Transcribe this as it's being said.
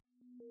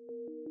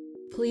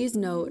Please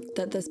note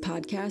that this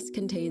podcast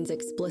contains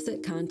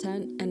explicit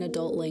content and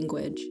adult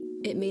language.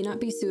 It may not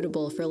be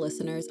suitable for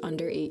listeners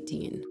under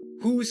 18.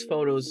 Whose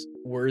photos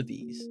were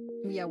these?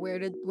 Yeah, where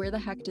the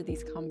heck did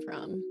these come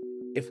from?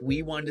 If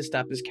we wanted to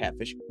stop this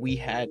catfish, we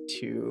had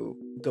to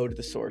go to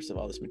the source of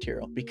all this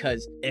material.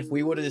 Because if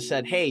we would have just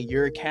said, hey,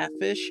 you're a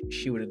catfish,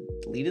 she would have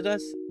deleted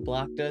us,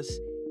 blocked us,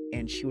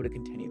 and she would have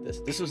continued this.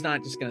 This was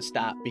not just going to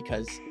stop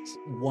because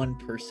one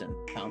person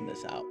found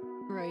this out.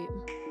 Right.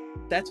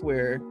 That's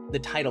where the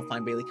title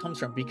Find Bailey comes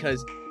from,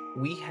 because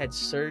we had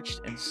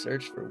searched and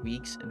searched for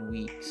weeks and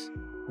weeks.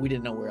 We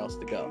didn't know where else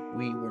to go.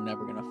 We were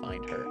never going to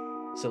find her.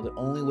 So the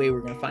only way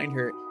we're going to find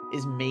her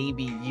is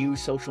maybe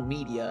use social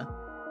media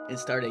and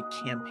start a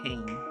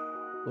campaign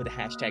with the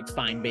hashtag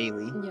Find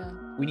Bailey. Yeah.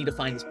 We need to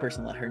find this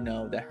person, let her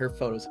know that her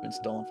photos have been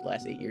stolen for the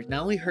last 8 years.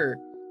 Not only her,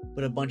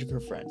 but a bunch of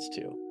her friends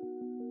too.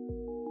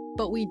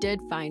 But we did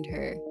find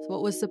her. So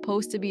what was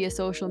supposed to be a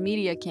social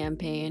media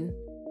campaign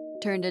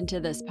turned into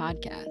this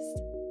podcast.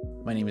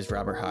 My name is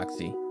Robert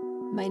Hoxie.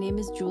 My name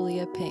is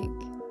Julia Pink.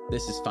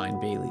 This is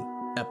Find Bailey,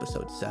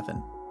 episode 7.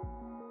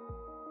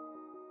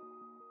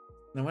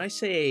 Now, when I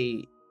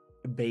say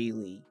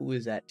Bailey, who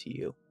is that to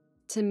you?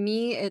 To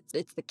me, it's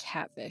the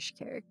catfish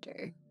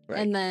character. Right.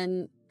 And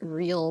then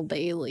real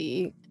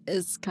Bailey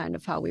is kind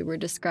of how we were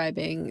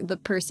describing the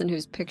person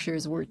whose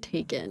pictures were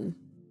taken.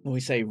 When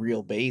we say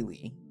real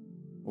Bailey,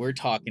 we're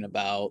talking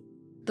about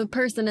the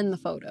person in the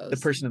photos. The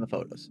person in the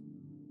photos.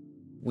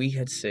 We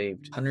had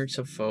saved hundreds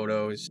of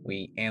photos.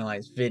 We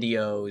analyzed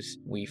videos.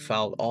 We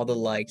followed all the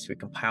likes. We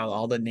compiled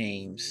all the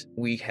names.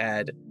 We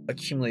had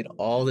accumulated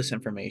all this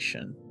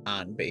information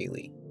on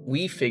Bailey.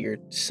 We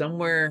figured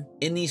somewhere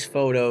in these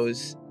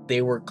photos,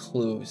 there were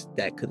clues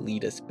that could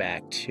lead us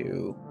back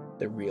to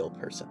the real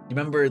person. You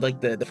remember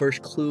like the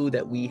first clue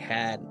that we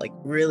had like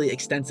really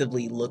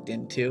extensively looked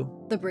into?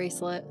 The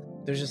bracelet.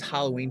 There's this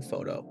Halloween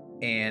photo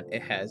and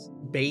it has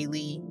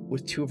Bailey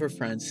with two of her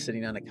friends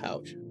sitting on a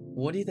couch.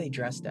 What are they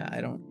dressed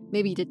at?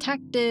 Maybe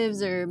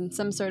detectives or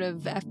some sort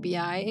of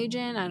FBI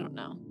agent? I don't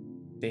know.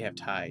 They have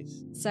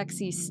ties.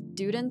 Sexy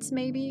students,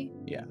 maybe?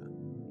 Yeah.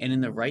 And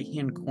in the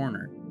right-hand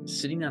corner,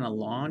 sitting on a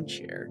lawn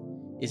chair,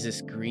 is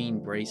this green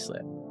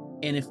bracelet.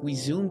 And if we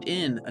zoomed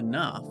in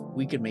enough,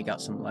 we could make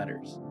out some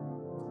letters.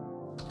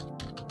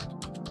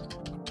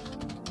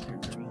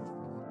 They're green.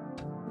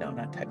 No,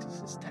 not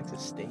Texas. It's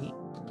Texas State.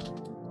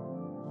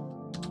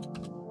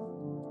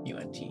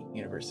 UNT,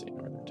 University of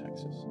Northern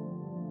Texas.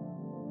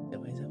 Is that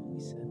what we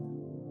said?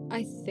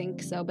 I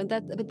think so, but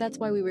that's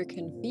why we were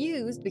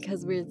confused,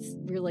 because we're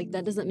like,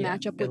 that doesn't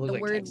match up with the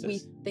like word Texas.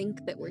 we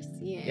think that we're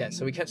seeing. Yeah,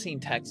 so we kept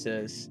seeing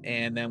Texas,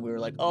 and then we were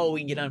like, oh,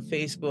 we can get on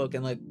Facebook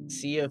and like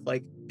see if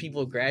like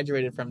people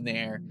graduated from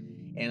there,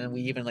 and then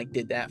we even like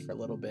did that for a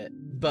little bit.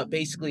 But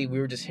basically, we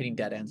were just hitting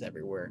dead ends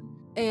everywhere.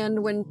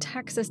 And when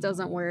Texas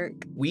doesn't work,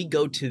 we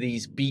go to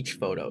these beach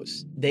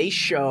photos. They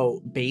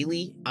show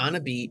Bailey on a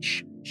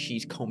beach.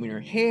 She's combing her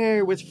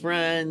hair with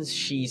friends.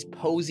 She's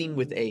posing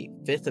with a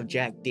fifth of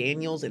Jack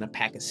Daniels and a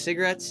pack of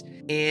cigarettes.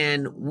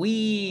 And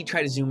we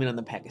try to zoom in on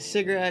the pack of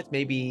cigarettes,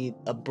 maybe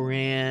a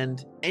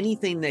brand,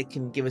 anything that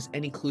can give us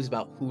any clues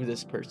about who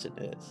this person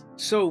is.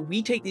 So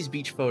we take these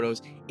beach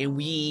photos and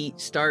we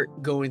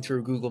start going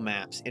through Google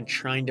Maps and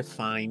trying to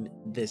find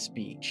this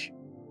beach.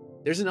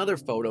 There's another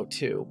photo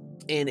too,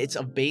 and it's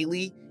of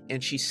Bailey,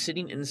 and she's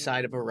sitting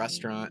inside of a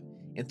restaurant.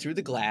 And through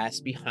the glass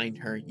behind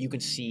her, you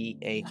can see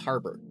a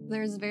harbor.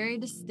 There's very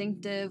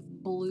distinctive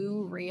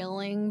blue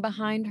railing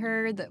behind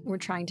her that we're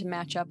trying to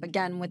match up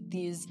again with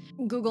these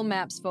Google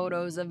Maps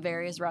photos of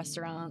various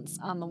restaurants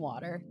on the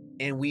water.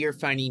 And we are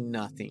finding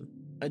nothing.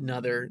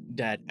 Another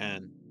dead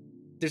end.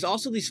 There's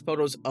also these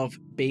photos of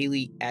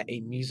Bailey at a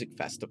music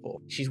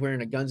festival. She's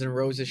wearing a Guns N'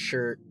 Roses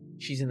shirt.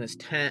 She's in this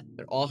tent.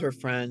 They're all her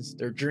friends.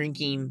 They're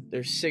drinking.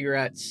 There's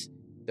cigarettes.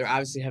 They're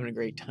obviously having a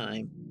great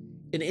time.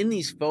 And in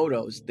these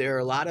photos, there are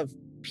a lot of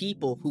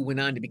people who went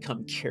on to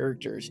become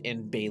characters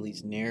in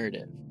Bailey's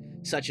narrative,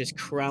 such as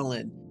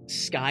Krellin,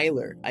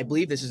 Skylar. I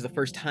believe this is the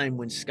first time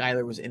when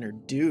Skylar was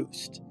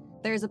introduced.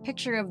 There's a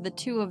picture of the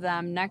two of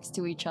them next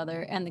to each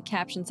other, and the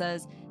caption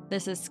says,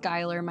 "This is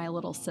Skylar, my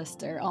little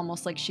sister,"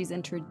 almost like she's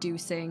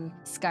introducing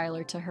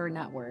Skylar to her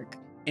network.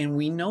 And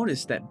we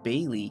noticed that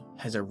Bailey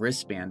has a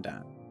wristband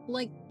on.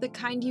 Like the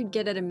kind you'd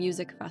get at a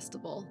music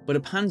festival. But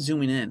upon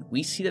zooming in,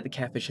 we see that the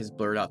catfish has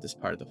blurred out this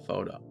part of the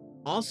photo.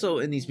 Also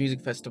in these music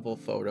festival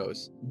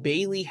photos,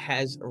 Bailey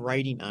has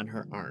writing on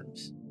her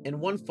arms. In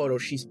one photo,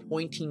 she's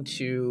pointing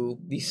to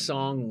the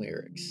song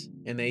lyrics,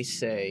 and they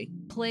say,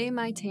 "Play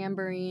my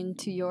tambourine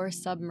to your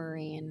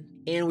submarine."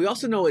 And we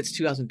also know it's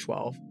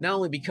 2012, not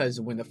only because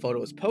when the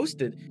photo was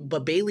posted,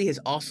 but Bailey has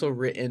also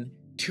written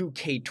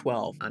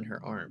 2K12 on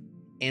her arm.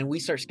 And we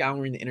start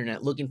scouring the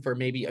internet looking for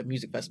maybe a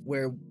music festival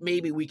where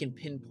maybe we can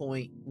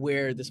pinpoint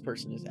where this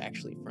person is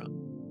actually from.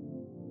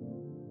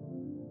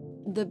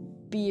 The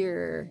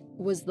beer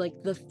was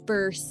like the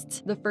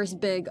first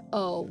big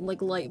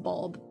light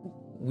bulb.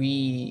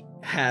 We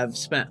have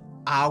spent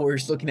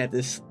hours looking at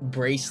this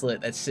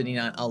bracelet that's sitting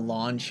on a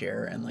lawn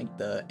chair and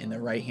in the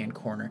right hand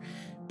corner.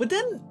 But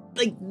then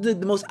Like the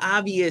most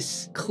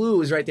obvious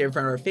clue is right there in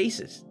front of our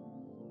faces.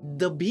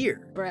 The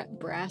beer.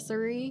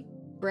 Brasserie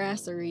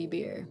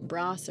beer.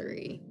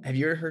 Brasserie. Have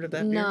you ever heard of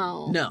that beer?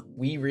 No. No.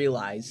 We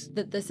realize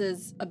That this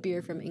is a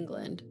beer from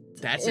England.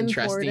 that's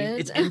interesting.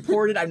 It's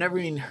imported. I've never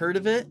even heard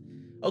of it.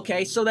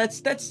 Okay, so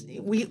that's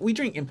we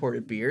drink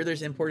imported beer.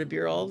 There's imported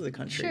beer all over the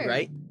country, Sure.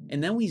 right?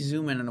 And then we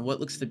zoom in on what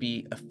looks to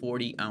be a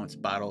 40-ounce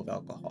bottle of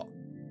alcohol.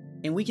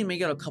 And we can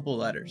make out a couple of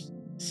letters.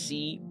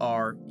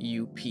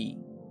 C-R-U-P.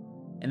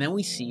 And then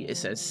we see it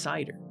says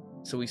cider.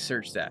 So we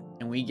search that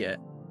and we get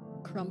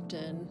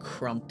Crumpton.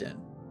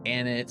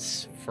 And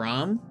it's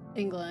from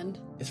England.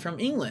 It's from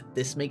England.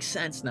 This makes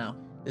sense now.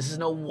 This is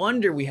no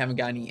wonder we haven't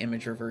got any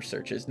image reverse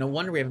searches. No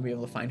wonder we haven't been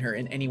able to find her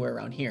in anywhere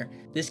around here.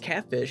 This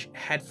catfish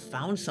had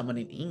found someone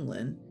in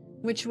England.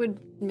 Which would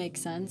make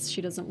sense.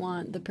 She doesn't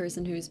want the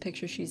person whose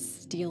picture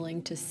she's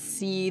stealing to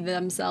see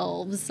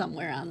themselves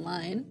somewhere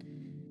online.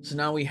 So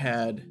now we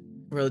had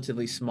a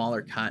relatively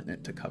smaller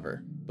continent to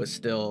cover. But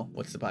still,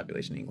 what's the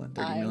population in England?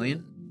 30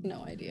 million?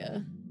 No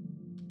idea.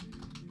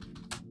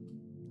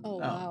 Oh,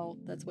 wow.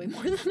 That's way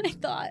more than I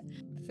thought.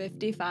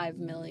 55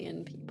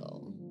 million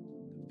people.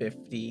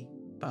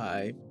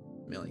 55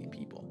 million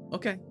people.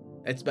 Okay.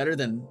 It's better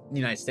than the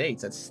United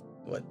States. That's,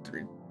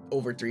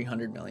 over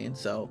 300 million.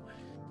 So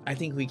I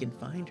think we can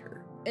find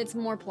her. It's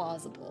more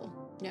plausible.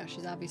 Yeah,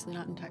 she's obviously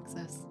not in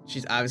Texas.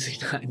 She's obviously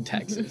not in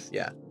Texas.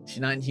 Yeah. She's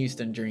not in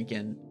Houston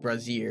drinking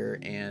Brazier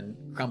and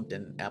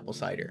Crumpton apple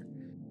cider.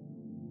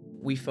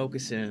 We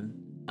focus in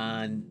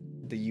on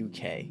the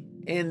UK.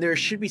 And there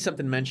should be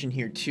something mentioned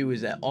here too,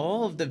 is that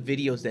all of the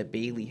videos that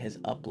Bailey has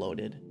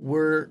uploaded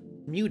were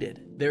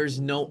muted. There's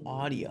no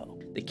audio.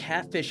 The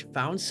catfish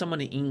found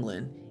someone in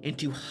England, and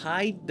to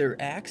hide their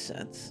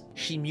accents,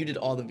 she muted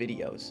all the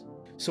videos.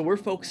 So we're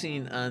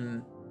focusing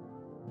on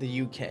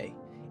the UK,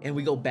 and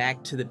we go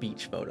back to the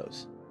beach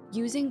photos.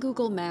 Using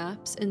Google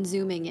Maps and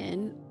zooming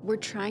in, we're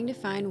trying to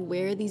find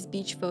where these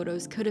beach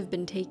photos could have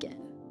been taken.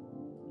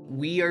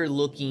 We are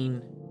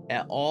looking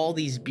at all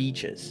these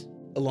beaches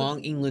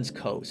along England's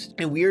coast,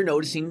 and we are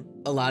noticing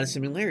a lot of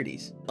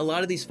similarities. A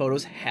lot of these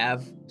photos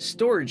have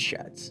storage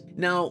sheds.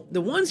 Now,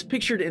 the ones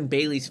pictured in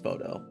Bailey's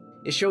photo,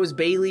 it shows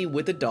Bailey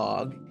with a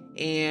dog,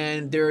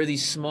 and there are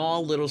these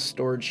small little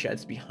storage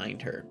sheds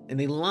behind her, and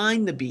they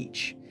line the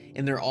beach,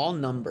 and they're all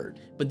numbered.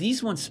 But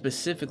these ones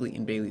specifically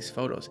in Bailey's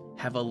photos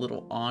have a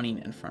little awning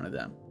in front of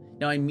them.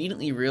 Now, I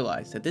immediately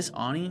realized that this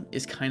awning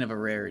is kind of a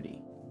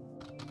rarity.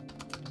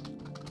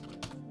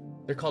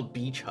 They're called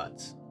beach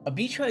huts. A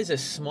beach hut is a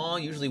small,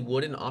 usually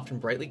wooden, often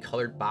brightly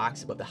colored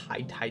box above the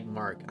high tide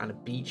mark on a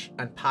beach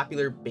on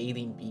popular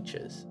bathing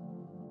beaches.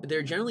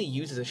 They're generally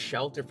used as a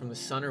shelter from the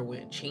sun or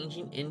wind,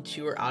 changing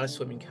into or out of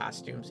swimming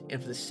costumes,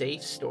 and for the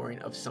safe storing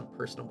of some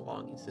personal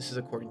belongings. This is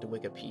according to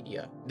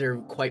Wikipedia. They're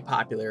quite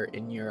popular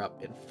in Europe,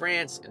 in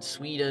France, and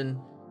Sweden.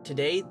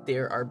 Today,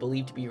 there are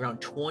believed to be around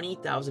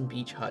 20,000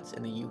 beach huts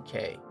in the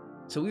UK.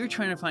 So we were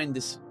trying to find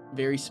this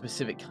very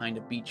specific kind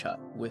of beach hut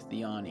with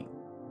the awning.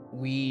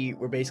 We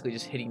were basically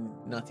just hitting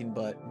nothing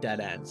but dead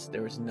ends.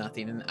 There was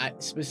nothing. And I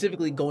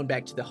specifically going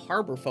back to the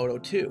harbor photo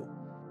too.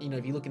 You know,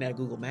 if you're looking at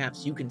Google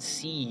Maps, you can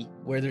see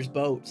where there's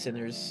boats and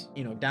there's,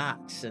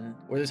 docks and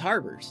where there's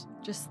harbors.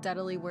 Just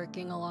steadily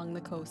working along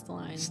the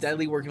coastline.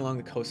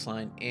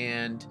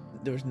 And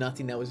there was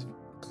nothing that was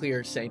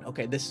clear saying,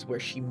 okay, this is where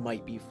she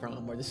might be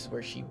from, or this is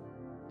where she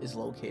is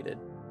located.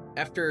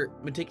 After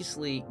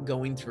meticulously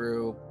going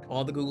through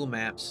all the Google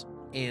Maps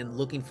and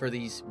looking for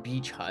these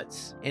beach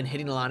huts and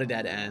hitting a lot of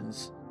dead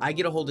ends, I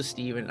get a hold of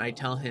Steven and I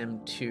tell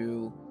him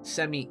to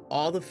send me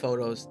all the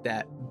photos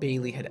that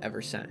Bailey had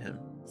ever sent him.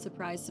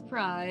 Surprise,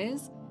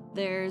 surprise.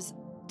 There's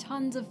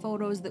tons of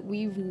photos that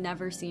we've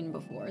never seen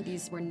before.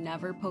 These were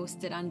never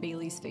posted on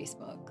Bailey's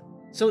Facebook.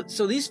 So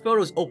these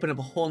photos open up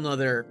a whole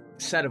nother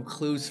set of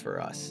clues for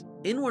us.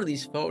 In one of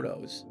these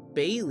photos,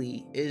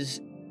 Bailey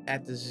is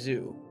at the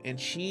zoo and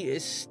she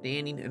is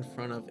standing in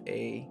front of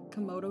a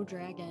Komodo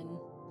dragon.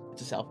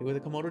 It's a selfie with a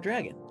Komodo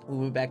dragon. We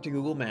went back to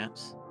Google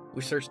Maps.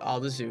 We searched all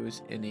the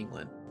zoos in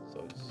England.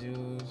 So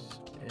zoos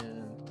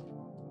in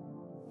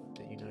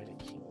the United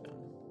Kingdom.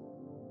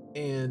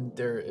 And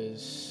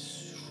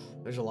there's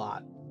a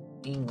lot.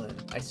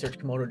 England. I searched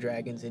Komodo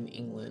dragons in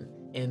England.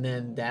 And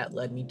then that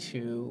led me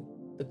to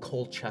the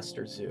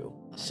Colchester Zoo.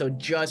 So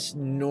just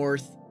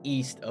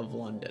northeast of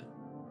London.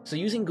 So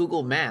using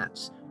Google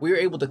Maps, we were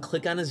able to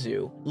click on a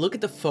zoo, look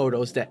at the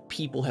photos that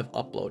people have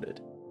uploaded.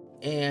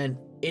 And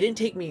it didn't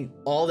take me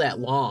all that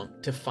long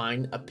to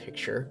find a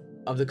picture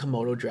of the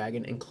Komodo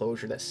dragon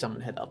enclosure that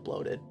someone had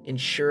uploaded. And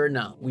sure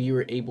enough, we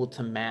were able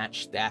to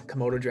match that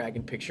Komodo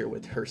dragon picture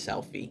with her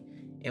selfie.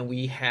 And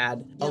we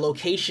had a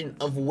location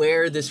of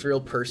where this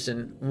real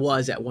person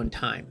was at one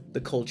time,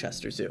 the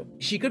Colchester Zoo.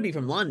 She could be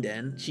from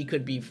London. She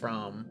could be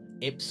from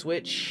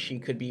Ipswich. She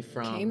could be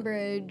from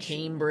Cambridge.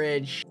 She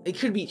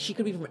could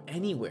be from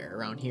anywhere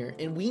around here.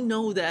 And we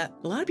know that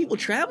a lot of people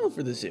travel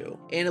for the zoo.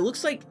 And it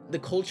looks like the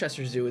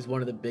Colchester Zoo is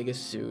one of the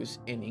biggest zoos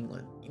in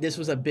England. This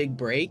was a big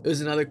break. It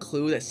was another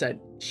clue that said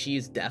she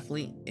is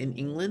definitely in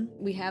England.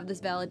 We have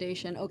this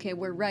validation. Okay,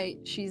 we're right.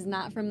 She's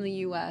not from the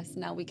US.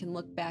 Now we can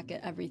look back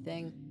at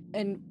everything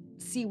and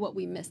see what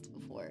we missed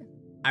before.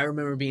 I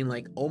remember being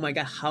like, oh my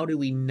God, how do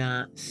we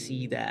not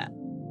see that?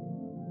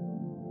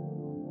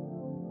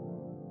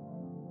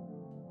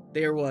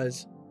 There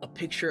was a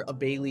picture of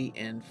Bailey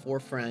and 4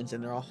 friends,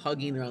 and they're all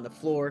hugging, they're on the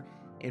floor,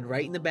 and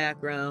right in the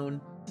background,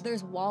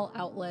 there's wall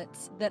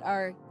outlets that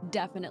are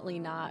definitely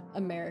not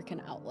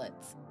American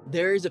outlets.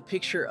 There is a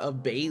picture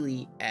of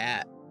Bailey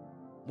at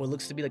what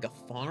looks to be like a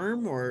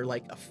farm or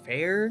like a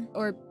fair.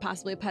 Or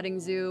possibly a petting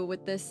zoo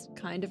with this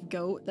kind of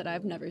goat that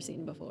I've never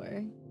seen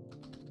before.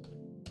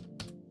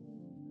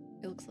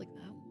 It looks like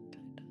that one,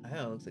 kind of. I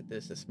know, it looks like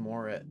this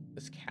Morit,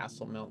 this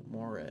Castle Milk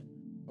Morit.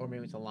 Or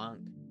maybe it's a Lank.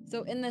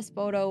 So in this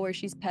photo where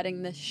she's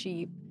petting this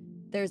sheep,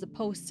 there's a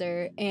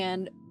poster,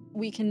 and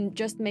we can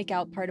just make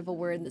out part of a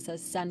word that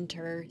says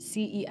center,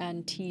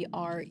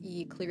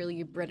 C-E-N-T-R-E,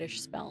 clearly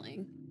British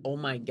spelling. Oh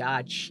my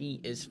God, she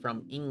is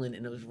from England,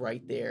 and it was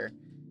right there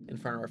in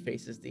front of our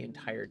faces the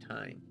entire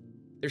time.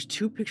 There's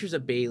 2 pictures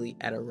of Bailey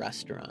at a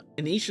restaurant.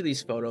 In each of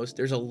these photos,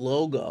 there's a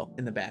logo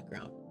in the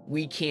background.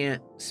 We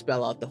can't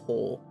spell out the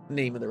whole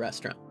name of the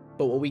restaurant,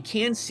 but what we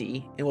can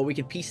see and what we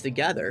can piece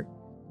together,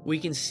 we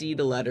can see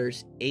the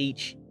letters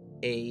H-A-R-V.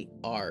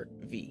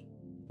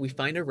 We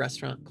find a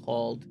restaurant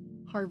called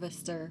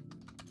Harvester.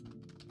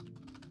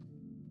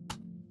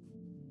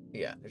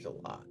 Yeah, there's a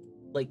lot.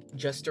 Like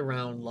just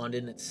around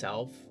London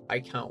itself, I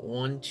count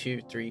 1,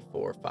 2, 3,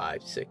 4,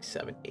 5, 6,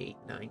 7, 8,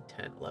 9,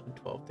 10, 11,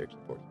 12, 13,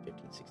 14,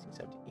 15, 16,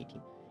 17,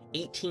 18.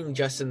 18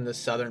 just in the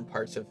southern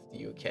parts of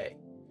the UK.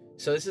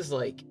 So this is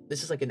like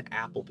an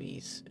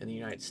Applebee's in the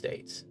United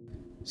States.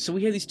 So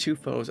we have these 2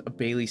 photos of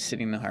Bailey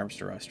sitting in the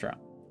Harvester restaurant.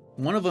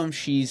 One of them,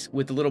 she's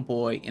with the little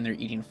boy and they're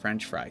eating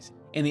French fries.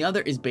 And the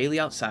other is Bailey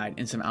outside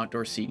in some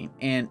outdoor seating.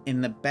 And in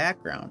the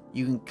background,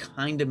 you can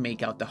kind of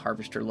make out the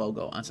Harvester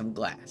logo on some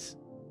glass.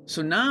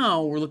 So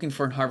now we're looking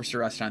for a Harvester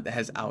restaurant that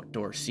has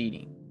outdoor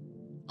seating.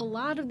 A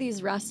lot of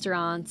these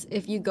restaurants,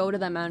 if you go to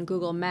them on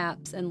Google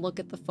Maps and look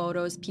at the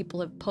photos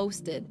people have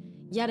posted,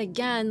 yet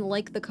again,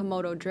 like the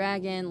Komodo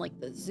dragon, like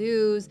the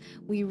zoos,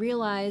 we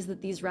realize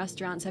that these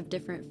restaurants have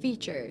different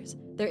features.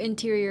 Their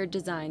interior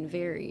design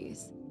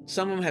varies.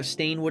 Some of them have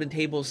stained wooden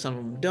tables, some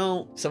of them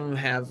don't. Some of them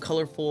have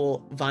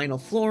colorful vinyl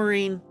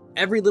flooring.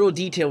 Every little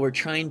detail we're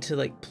trying to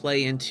like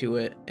play into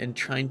it and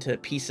trying to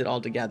piece it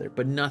all together,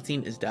 but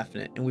nothing is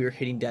definite, and we were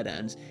hitting dead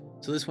ends.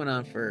 So this went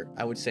on for,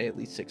 I would say, at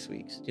least 6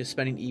 weeks. Just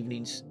spending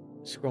evenings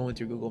scrolling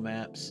through Google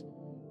Maps,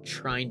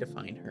 trying to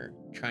find her,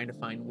 trying to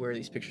find where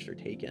these pictures are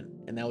taken.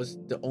 And that was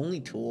the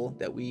only tool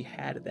that we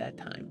had at that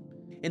time.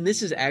 And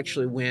this is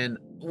actually when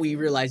we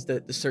realized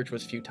that the search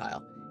was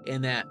futile,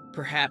 and that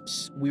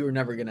perhaps we were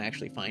never going to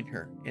actually find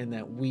her, and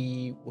that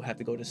we will have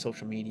to go to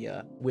social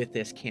media with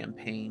this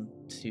campaign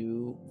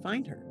to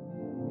find her.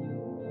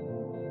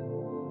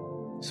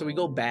 So we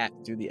go back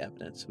through the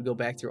evidence. We go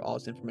back through all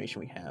this information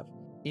we have.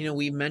 You know,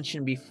 we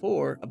mentioned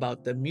before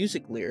about the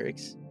music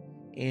lyrics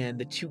and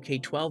the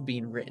 2K12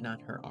 being written on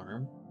her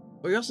arm.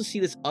 We also see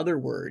this other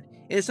word,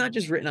 and it's not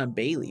just written on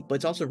Bailey, but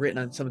it's also written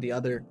on some of the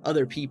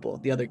other people,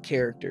 the other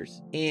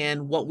characters.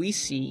 And what we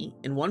see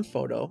in one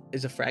photo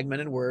is a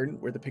fragmented word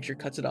where the picture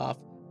cuts it off.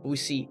 We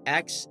see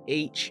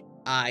X-H-I-L-L.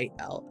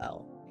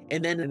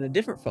 And then in a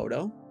different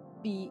photo,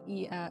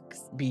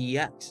 B-E-X.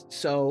 B-E-X.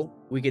 So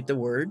we get the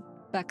word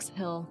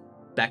Bexhill.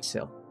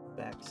 Bexhill.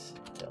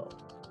 Bexhill.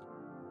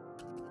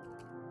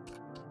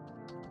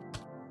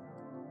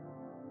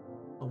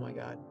 Oh my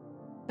God.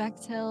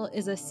 Bexhill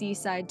is a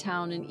seaside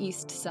town in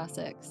East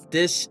Sussex.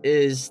 This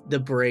is the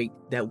break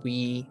that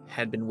we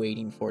had been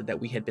waiting for, that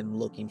we had been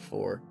looking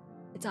for.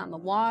 It's on the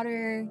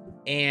water.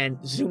 And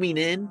zooming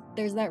in,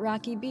 there's that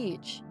rocky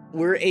beach.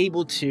 We're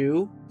able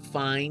to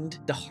find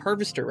the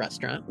Harvester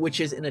restaurant, which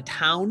is in a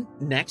town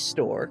next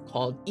door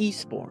called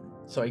Eastbourne.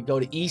 So I go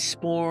to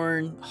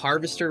Eastbourne,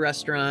 Harvester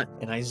restaurant,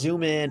 and I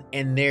zoom in,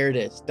 and there it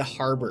is, the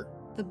harbor.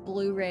 The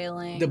blue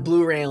railing. The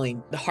blue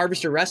railing. The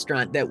Harvester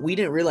restaurant, that we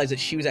didn't realize that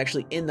she was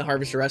actually in the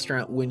Harvester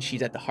restaurant when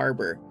she's at the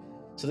harbor.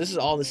 So this is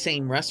all the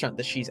same restaurant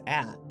that she's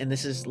at. And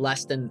this is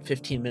less than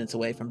 15 minutes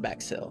away from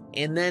Bexhill.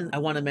 And then I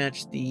want to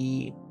match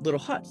the little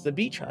huts, the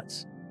beach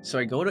huts. So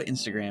I go to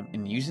Instagram,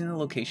 and using the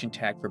location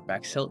tag for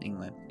Bexhill,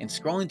 England, and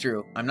scrolling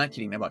through, I'm not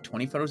kidding, about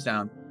 20 photos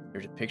down,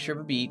 there's a picture of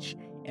a beach,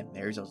 and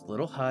there's those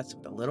little huts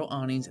with the little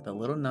awnings and the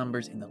little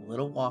numbers and the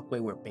little walkway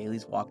where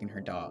Bailey's walking her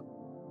dog.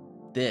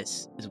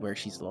 This is where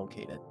she's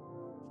located.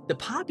 The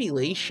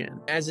population,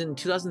 as in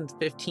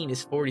 2015,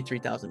 is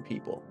 43,000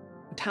 people.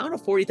 A town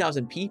of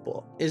 40,000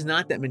 people is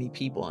not that many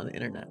people on the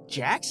internet.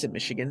 Jackson,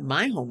 Michigan,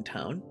 my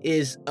hometown,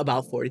 is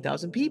about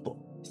 40,000 people.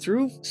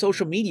 Through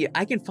social media,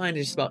 I can find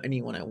just about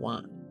anyone I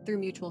want. Through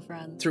mutual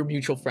friends. Through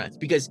mutual friends,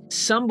 because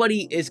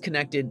somebody is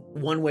connected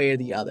one way or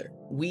the other.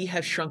 we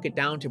have shrunk it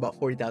down to about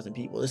 40,000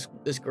 people.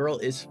 This girl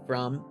is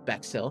from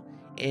Bexhill,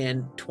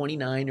 and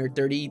 29 or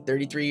 30,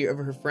 33 of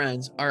her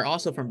friends are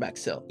also from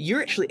Bexhill.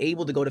 You're actually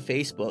able to go to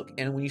Facebook,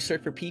 and when you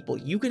search for people,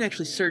 you can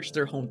actually search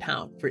their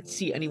hometown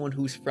see anyone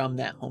who's from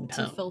that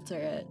hometown.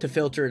 To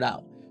filter it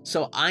out.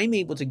 So I'm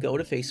able to go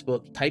to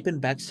Facebook, type in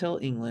Bexhill,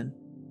 England,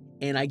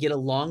 and I get a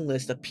long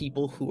list of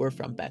people who are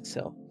from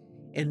Bexhill.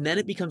 And then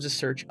it becomes a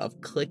search of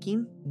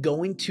clicking,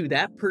 going to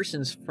that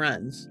person's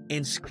friends,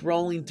 and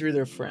scrolling through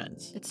their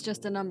friends. It's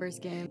just a numbers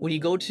game. When you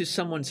go to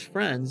someone's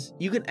friends,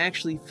 you can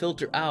actually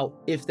filter out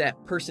if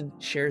that person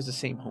shares the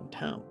same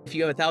hometown. If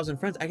you have 1,000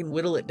 friends, I can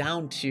whittle it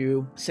down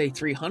to, say,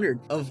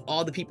 300 of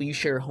all the people you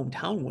share a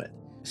hometown with.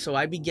 So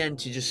I began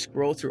to just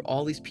scroll through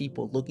all these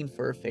people looking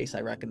for a face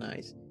I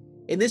recognize.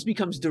 And this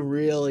becomes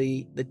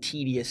the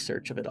tedious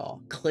search of it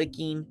all.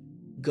 Clicking,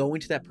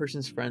 going to that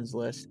person's friends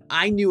list.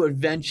 I knew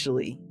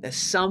eventually that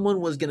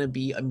someone was going to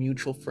be a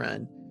mutual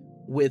friend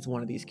with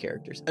one of these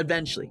characters.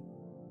 Eventually.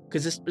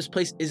 Because this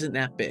place isn't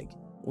that big.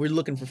 We're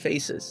looking for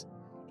faces.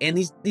 And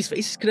these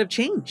faces could have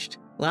changed.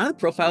 A lot of the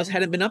profiles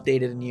hadn't been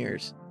updated in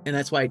years. And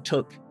that's why it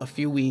took a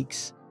few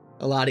weeks,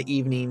 a lot of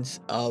evenings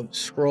of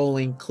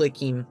scrolling,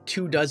 clicking,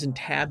 24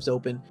 tabs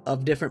open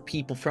of different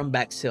people from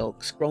Bexhill,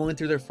 scrolling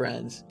through their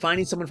friends,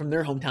 finding someone from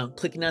their hometown,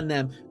 clicking on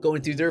them,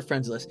 going through their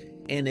friends list.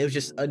 And it was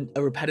just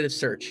a repetitive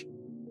search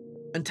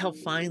until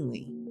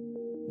finally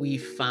we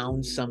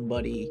found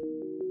somebody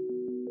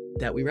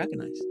that we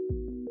recognized.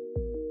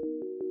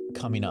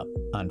 Coming up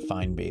on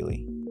Find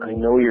Bailey. I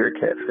know you're a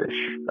catfish.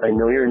 I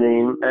know your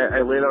name.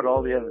 I laid out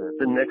all the evidence.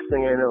 The next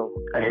thing I know,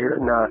 I hear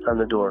a knock on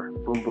the door.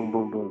 Boom, boom,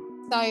 boom, boom.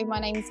 So my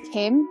name's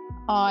Kim.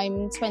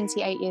 I'm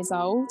 28 years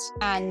old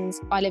and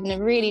I live in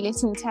a really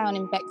little town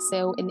in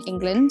Bexhill in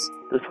England.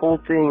 This whole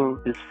thing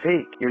is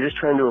fake. You're just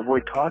trying to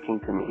avoid talking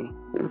to me.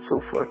 It's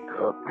so fucked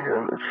up,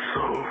 man. It's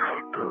so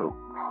fucked up.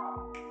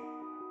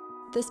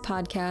 This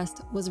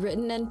podcast was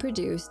written and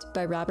produced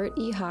by Robert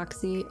E.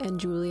 Hoxie and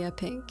Julia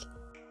Pink.